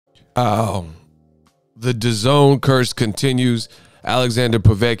The DAZN curse continues. Alexander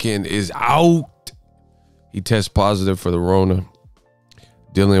Povetkin is out. He tests positive for the Rona.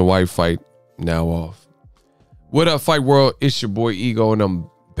 Dillian Whyte fight now off. What up, Fight World? It's your boy Ego, and I'm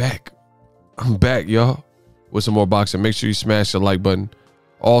back. I'm back, y'all, with some more boxing. Make sure you smash the like button.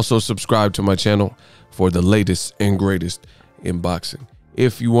 Also, subscribe to my channel for the latest and greatest in boxing.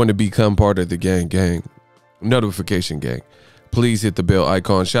 If you want to become part of the gang, notification gang, please hit the bell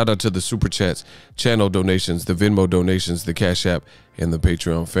icon. Shout out to the Super Chats, channel donations, the Venmo donations, the Cash App, and the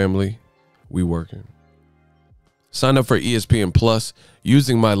Patreon family. We working. Sign up for ESPN Plus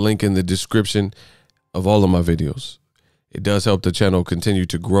using my link in the description of all of my videos. It does help the channel continue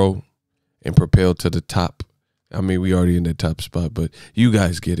to grow and propel to the top. I mean, we already in the top spot, but you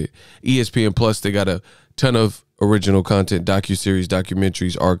guys get it. ESPN Plus, they got a ton of original content, docuseries,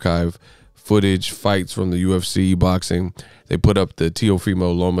 documentaries, archive, footage, fights from the UFC, boxing. They put up the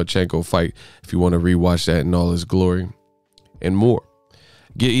Teofimo Lomachenko fight if you want to rewatch that in all its glory, and more.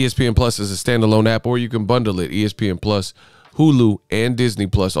 Get ESPN Plus as a standalone app, or you can bundle it. ESPN Plus, Hulu, and Disney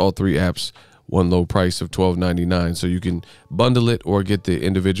Plus, all three apps, one low price of $12.99. So you can bundle it or get the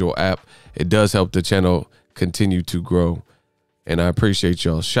individual app. It does help the channel continue to grow, and I appreciate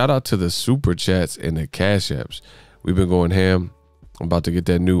y'all. Shout out to the Super Chats and the Cash Apps. We've been going ham. I'm about to get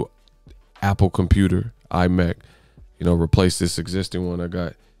that new Apple computer, iMac, replace this existing one. I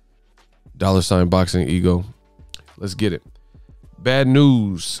got $Boxingego. Let's get it. Bad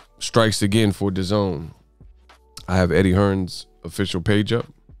news strikes again for DAZN. I have Eddie Hearn's official page up.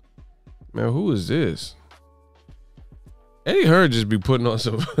 Man, who is this? Eddie Hearn just be putting on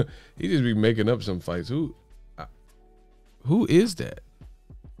some, he just be making up some fights. Who is that?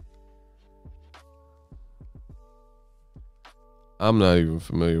 I'm not even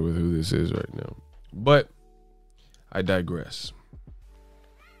familiar with who this is right now, but I digress.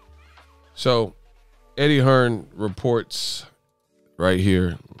 So Eddie Hearn reports right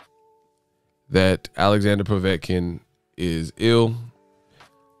here that Alexander Povetkin is ill.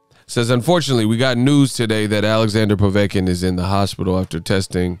 Says, unfortunately, we got news today that Alexander Povetkin is in the hospital after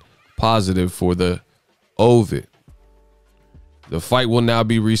testing positive for the Ovid. The fight will now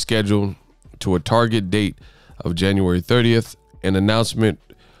be rescheduled to a target date of January 30th. An announcement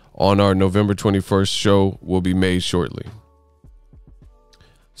on our November 21st show will be made shortly.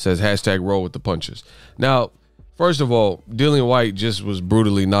 Says hashtag roll with the punches. Now, first of all, Dillian Whyte just was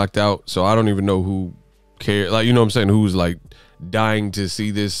brutally knocked out, so I don't even know who cared. Like, you know what I'm saying? Who's like dying to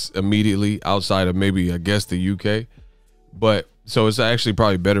see this immediately outside of maybe, I guess, the UK. But so it's actually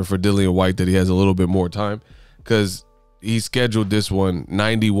probably better for Dillian Whyte that he has a little bit more time, because he scheduled this one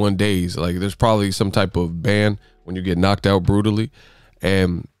 91 days. Like, there's probably some type of ban when you get knocked out brutally,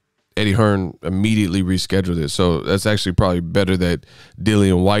 and Eddie Hearn immediately rescheduled it. So that's actually probably better that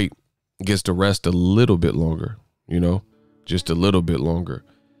Dillian Whyte gets to rest a little bit longer, just a little bit longer.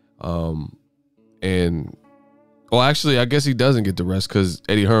 And well, actually, I guess he doesn't get the rest because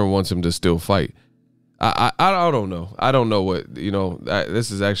Eddie Hearn wants him to still fight. I don't know. I don't know what, this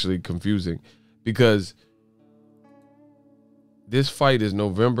is actually confusing, because this fight is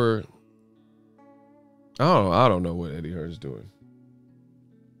November. I don't know what Eddie Hearn's doing.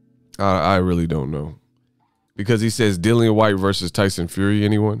 I really don't know, because he says Dillian Whyte versus Tyson Fury.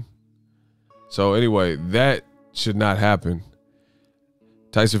 Anyone? So anyway, that should not happen.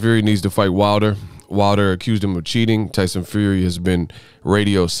 Tyson Fury needs to fight Wilder. Wilder accused him of cheating. Tyson Fury has been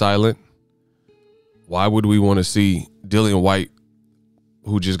radio silent. Why would we want to see Dillian Whyte,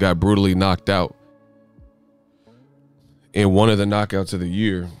 who just got brutally knocked out in one of the knockouts of the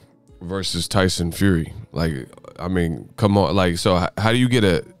year, versus Tyson Fury? Like, I mean, come on. Like, so how do you get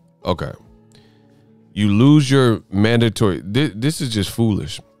a, okay, you lose your mandatory, this is just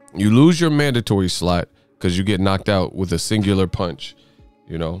foolish. You lose your mandatory slot because you get knocked out with a singular punch,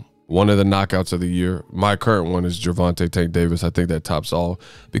 one of the knockouts of the year. My current one is Gervonta Tank Davis. I think that tops all,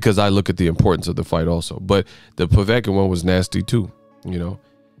 because I look at the importance of the fight also. But the Povetkin one was nasty too,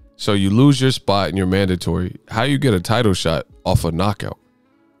 So you lose your spot in your mandatory. How you get a title shot off a knockout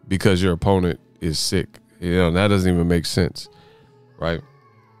because your opponent is sick? That doesn't even make sense, right?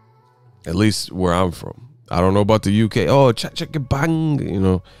 At least where I'm from. I don't know about the UK. Oh, check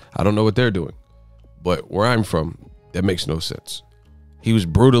bang. I don't know what they're doing. But where I'm from, that makes no sense. He was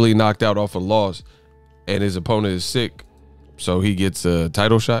brutally knocked out off a loss, and his opponent is sick, so he gets a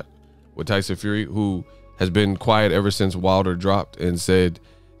title shot with Tyson Fury, who has been quiet ever since Wilder dropped and said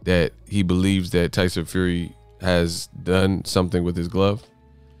that he believes that Tyson Fury has done something with his glove.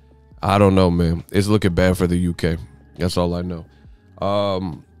 I don't know, man. It's looking bad for the UK. That's all I know.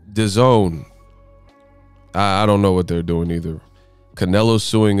 DAZN, I don't know what they're doing either. Canelo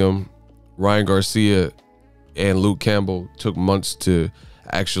suing him, Ryan Garcia and Luke Campbell took months to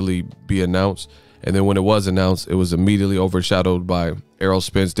actually be announced. And then when it was announced, it was immediately overshadowed by Errol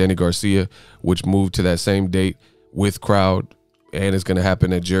Spence, Danny Garcia, which moved to that same date with crowd. And it's going to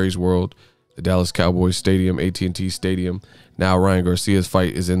happen at Jerry's World, the Dallas Cowboys Stadium, AT&T Stadium. Now Ryan Garcia's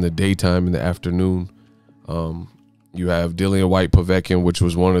fight is in the daytime, in the afternoon. You have Dillian Whyte Povetkin, which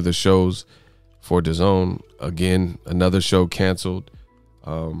was one of the shows for DAZN. Again, another show canceled.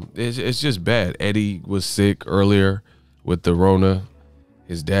 It's just bad. Eddie was sick earlier with the Rona.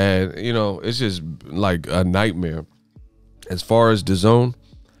 His dad, you know, it's just like a nightmare. As far as DAZN,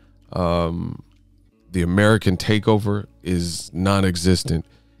 the American takeover is non-existent.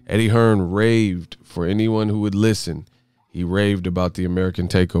 Eddie Hearn raved, for anyone who would listen, he raved about the American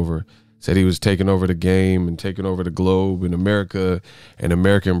takeover. Said he was taking over the game and taking over the globe in America, and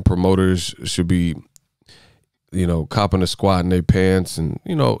American promoters should be, you know, copping a squat in their pants. And,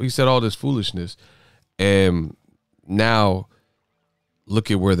 you know, he said all this foolishness. And now look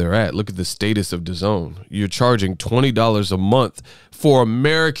at where they're at. Look at the status of DAZN. You're charging $20 a month for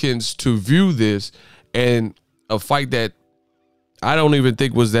Americans to view this, and a fight that I don't even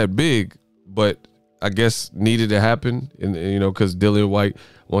think was that big, but I guess needed to happen. And you know, because Dillian Whyte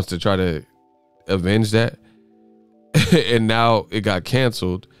wants to try to avenge that. And now it got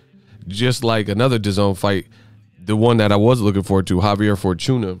canceled. Just like another DAZN fight, the one that I was looking forward to, Javier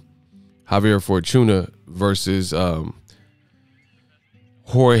Fortuna versus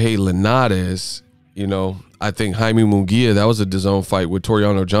Jorge Linares. You know, I think Jaime Munguia, that was a DAZN fight with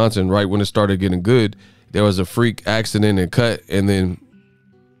Toriano Johnson. Right when it started getting good, there was a freak accident and cut, and then,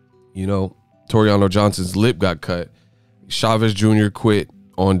 you know, Toriano Johnson's lip got cut. Chavez Jr. quit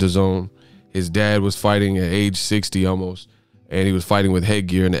on DAZN. His dad was fighting at age 60 almost, and he was fighting with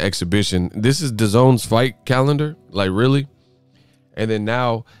headgear in the exhibition. This is DAZN's fight calendar? Like, really? And then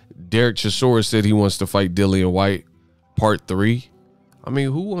now Derek Chisora said he wants to fight Dillian Whyte part 3. I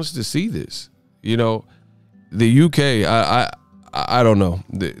mean, who wants to see this? You know, the UK, I don't know.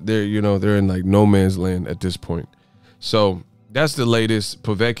 They're, you know, they're in like no man's land at this point. So that's the latest.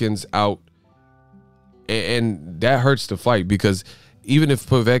 Povetkin's out. And that hurts the fight, because even if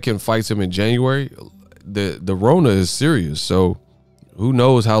Povetkin fights him in January, the Rona is serious. So who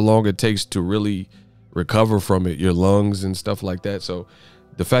knows how long it takes to really recover from it, your lungs and stuff like that. So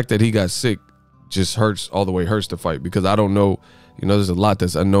the fact that he got sick just hurts, all the way hurts the fight, because I don't know, you know, there's a lot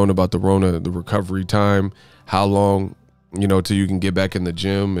that's unknown about the Rona, the recovery time, how long, you know, till you can get back in the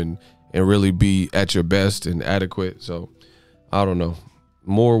gym and really be at your best and adequate. So I don't know.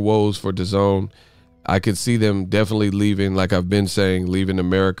 More woes for DAZN. I could see them definitely leaving, like I've been saying, leaving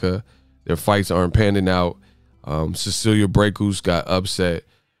America. Their fights aren't panning out. Cecilia Braekhus got upset.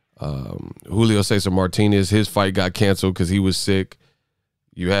 Julio Cesar Martinez, his fight got canceled because he was sick.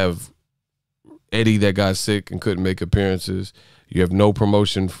 You have Eddie that got sick and couldn't make appearances. You have no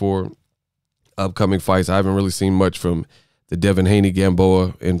promotion for upcoming fights. I haven't really seen much from the Devin Haney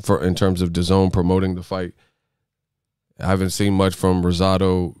Gamboa in terms of DAZN promoting the fight. I haven't seen much from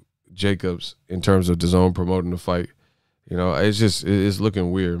Rosado Jacobs in terms of DAZN promoting the fight. You know, it's just, it's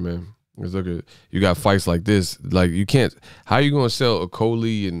looking weird, man. It's looking, you got fights like this, like you can't, how are you going to sell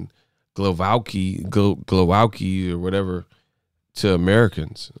Okoli and Glowacki or whatever to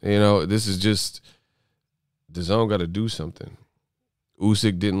Americans? You know, this is just, DAZN got to do something.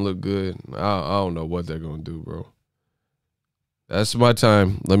 Usyk didn't look good. I don't know what they're going to do, bro. That's my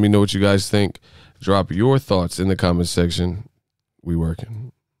time. Let me know what you guys think. Drop your thoughts in the comment section. We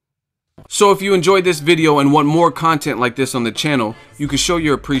working. So if you enjoyed this video and want more content like this on the channel, you can show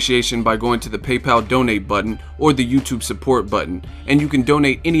your appreciation by going to the PayPal donate button or the YouTube support button, and you can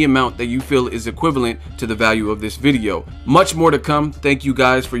donate any amount that you feel is equivalent to the value of this video. Much more to come. Thank you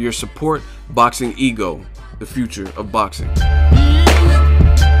guys for your support. Boxingego, the future of boxing.